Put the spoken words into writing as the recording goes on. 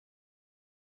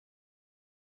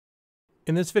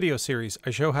In this video series, I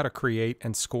show how to create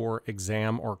and score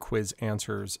exam or quiz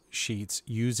answers sheets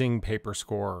using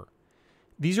Paperscorer.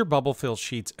 These are bubble fill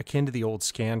sheets akin to the old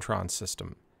Scantron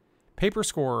system.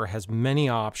 Paperscorer has many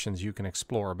options you can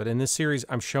explore, but in this series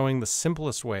I'm showing the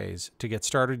simplest ways to get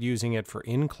started using it for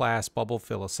in-class bubble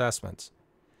fill assessments.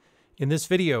 In this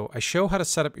video, I show how to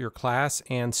set up your class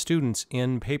and students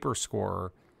in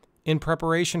Paperscorer in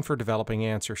preparation for developing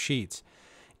answer sheets.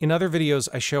 In other videos,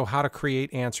 I show how to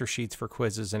create answer sheets for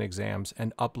quizzes and exams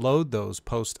and upload those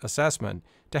post-assessment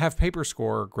to have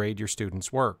Paperscorer grade your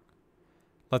students' work.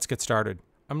 Let's get started.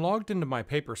 I'm logged into my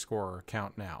Paperscorer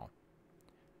account now.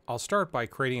 I'll start by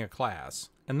creating a class,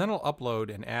 and then I'll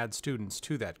upload and add students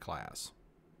to that class.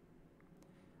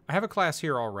 I have a class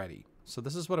here already, so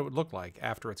this is what it would look like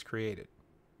after it's created.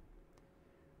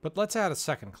 But let's add a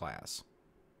second class.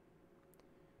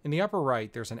 In the upper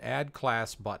right, there's an Add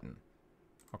Class button.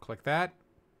 I'll click that.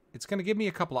 It's going to give me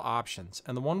a couple of options,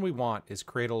 and the one we want is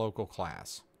create a local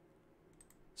class.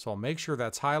 So I'll make sure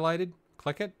that's highlighted,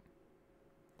 click it,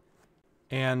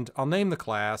 and I'll name the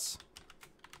class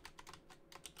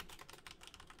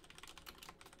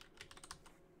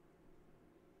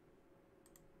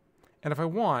and if I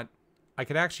want, I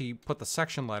could actually put the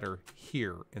section letter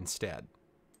here instead.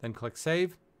 Then click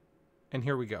Save, and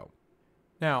here we go.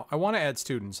 Now, I want to add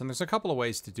students, and there's a couple of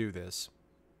ways to do this.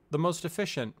 The most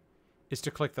efficient is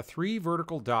to click the three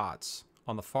vertical dots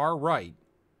on the far right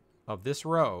of this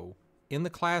row in the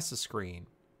classes screen,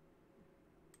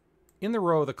 in the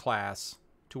row of the class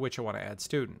to which I want to add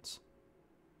students.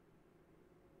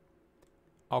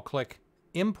 I'll click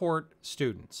Import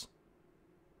Students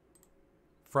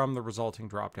from the resulting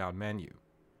drop-down menu.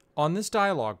 On this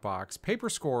dialog box,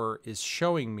 Paperscorer is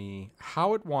showing me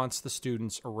how it wants the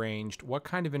students arranged, what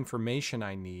kind of information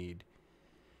I need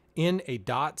in a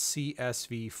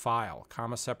 .csv file,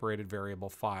 comma-separated variable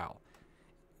file.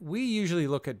 We usually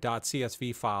look at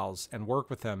 .csv files and work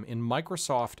with them in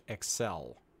Microsoft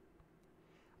Excel.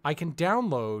 I can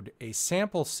download a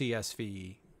sample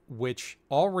CSV which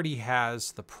already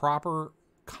has the proper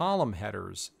column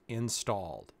headers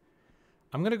installed.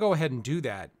 I'm going to go ahead and do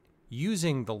that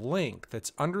using the link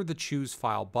that's under the Choose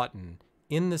File button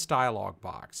in this dialog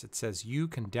box. It says you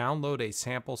can download a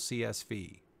sample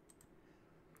CSV.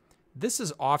 This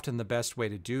is often the best way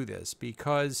to do this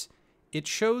because it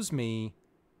shows me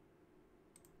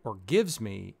or gives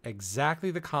me exactly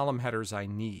the column headers I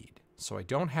need, so I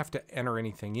don't have to enter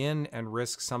anything in and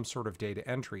risk some sort of data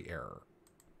entry error.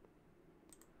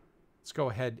 Let's go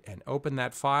ahead and open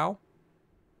that file.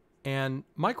 And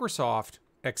Microsoft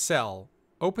Excel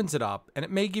opens it up, and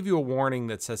it may give you a warning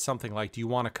that says something like, do you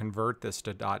want to convert this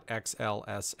to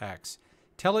 .xlsx?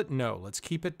 Tell it no, let's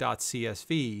keep it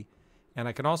 .csv. And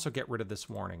I can also get rid of this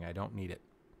warning. I don't need it.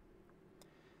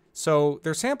 So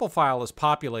their sample file is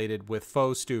populated with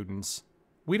faux students.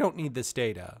 We don't need this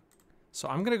data. So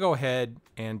I'm going to go ahead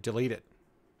and delete it.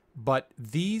 But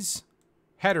these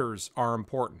headers are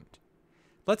important.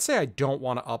 Let's say I don't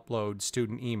want to upload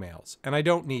student emails, and I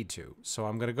don't need to. So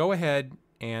I'm going to go ahead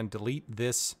and delete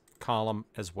this column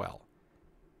as well.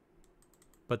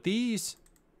 But these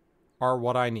are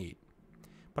what I need.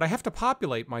 But I have to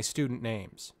populate my student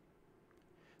names.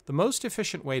 The most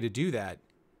efficient way to do that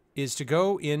is to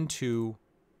go into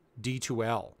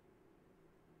D2L.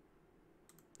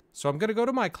 So I'm going to go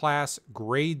to my class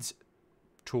grades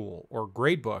tool or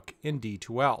gradebook in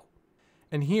D2L.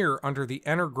 And here under the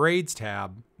Enter Grades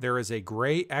tab, there is a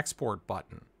gray export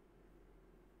button.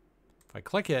 If I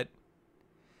click it,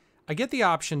 I get the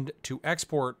option to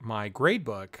export my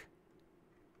gradebook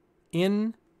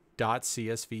in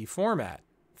 .csv format.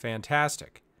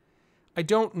 Fantastic. I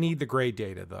don't need the grade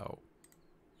data though.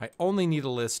 I only need a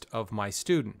list of my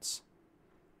students.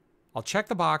 I'll check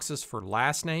the boxes for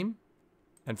last name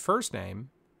and first name.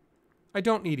 I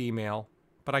don't need email,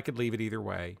 but I could leave it either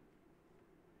way.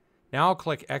 Now I'll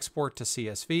click Export to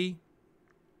CSV.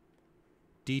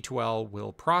 D2L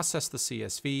will process the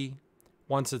CSV.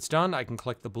 Once it's done, I can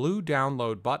click the blue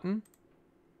Download button,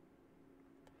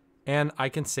 and I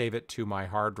can save it to my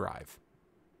hard drive.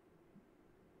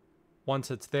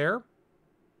 Once it's there,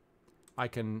 I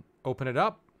can open it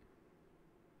up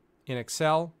in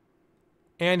Excel,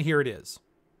 and here it is.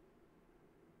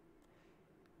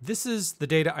 This is the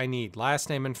data I need, last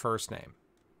name and first name.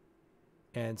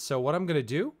 And so what I'm going to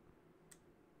do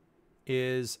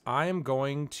is I am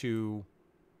going to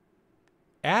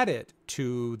add it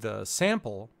to the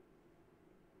sample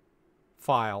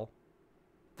file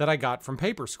that I got from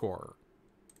Paperscorer.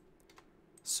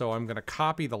 So I'm going to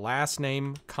copy the last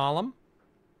name column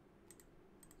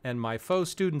and my faux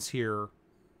students here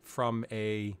from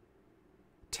a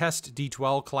test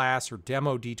D2L class or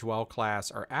demo D2L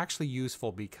class are actually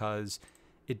useful because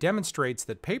it demonstrates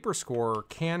that Paperscorer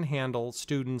can handle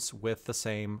students with the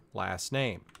same last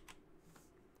name.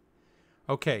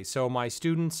 Okay, so my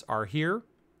students are here.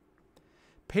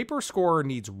 Paperscorer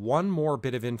needs one more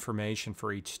bit of information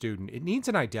for each student. It needs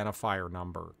an identifier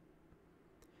number.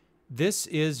 This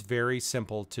is very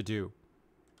simple to do.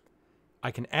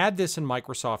 I can add this in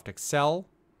Microsoft Excel,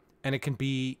 and it can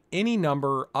be any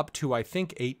number up to, I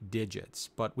think, 8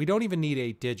 digits, but we don't even need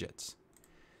 8 digits.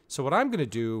 So what I'm going to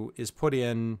do is put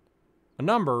in a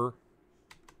number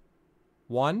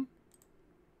 1.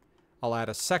 I'll add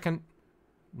a second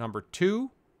number 2,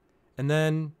 and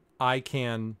then I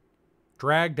can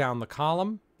drag down the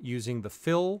column using the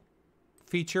fill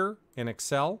feature in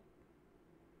Excel.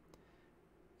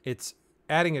 It's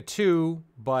adding a 2,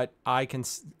 but I can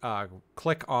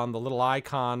click on the little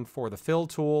icon for the fill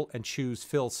tool and choose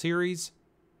fill series.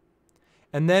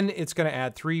 And then it's going to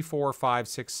add 3, 4, 5,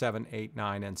 6, 7, 8,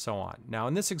 9, and so on. Now,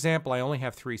 in this example, I only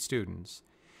have 3 students.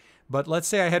 But let's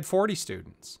say I had 40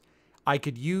 students. I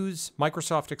could use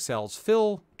Microsoft Excel's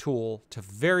fill tool to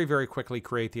very, very quickly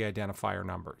create the identifier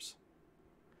numbers.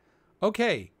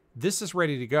 Okay, this is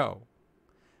ready to go.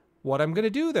 What I'm going to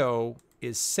do, though,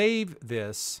 is save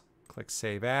this. Click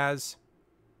Save As.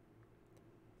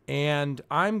 And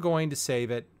I'm going to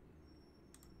save it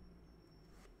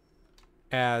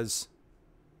as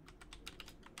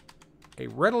a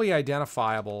readily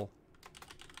identifiable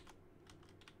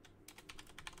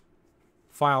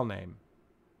file name.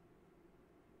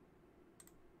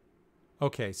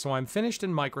 Okay, so I'm finished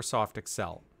in Microsoft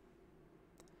Excel.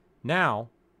 Now,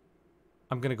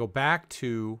 I'm going to go back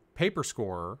to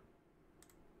Paperscorer.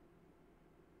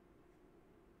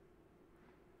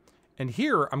 And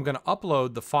here, I'm going to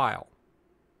upload the file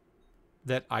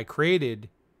that I created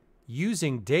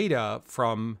using data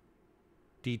from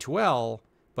D2L,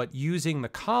 but using the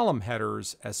column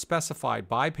headers as specified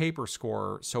by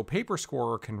Paperscorer, so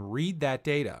Paperscorer can read that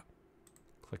data.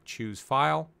 Click Choose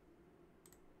File.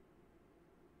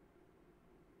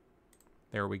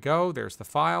 There we go. There's the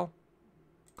file.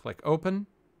 Click Open.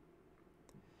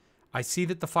 I see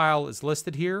that the file is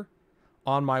listed here.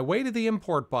 On my way to the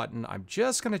Import button, I'm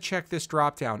just going to check this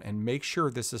dropdown and make sure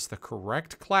this is the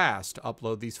correct class to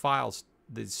upload these files,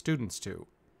 these students to.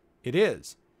 It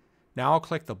is. Now I'll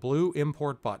click the blue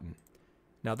Import button.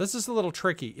 Now this is a little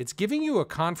tricky. It's giving you a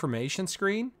confirmation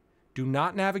screen. Do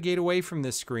not navigate away from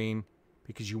this screen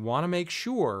because you want to make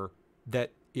sure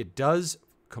that it does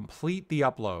complete the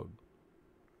upload.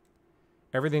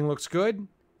 Everything looks good.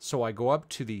 So I go up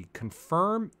to the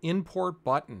Confirm Import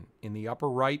button in the upper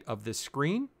right of this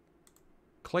screen.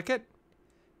 Click it.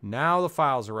 Now the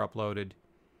files are uploaded.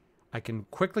 I can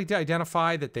quickly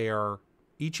identify that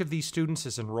each of these students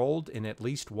is enrolled in at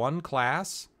least one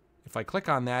class. If I click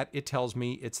on that, it tells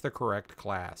me it's the correct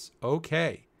class.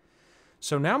 Okay.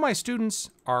 So now my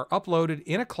students are uploaded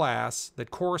in a class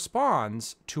that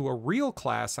corresponds to a real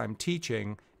class I'm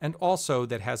teaching and also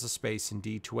that has a space in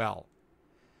D2L.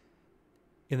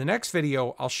 In the next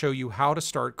video, I'll show you how to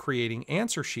start creating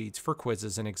answer sheets for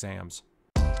quizzes and exams.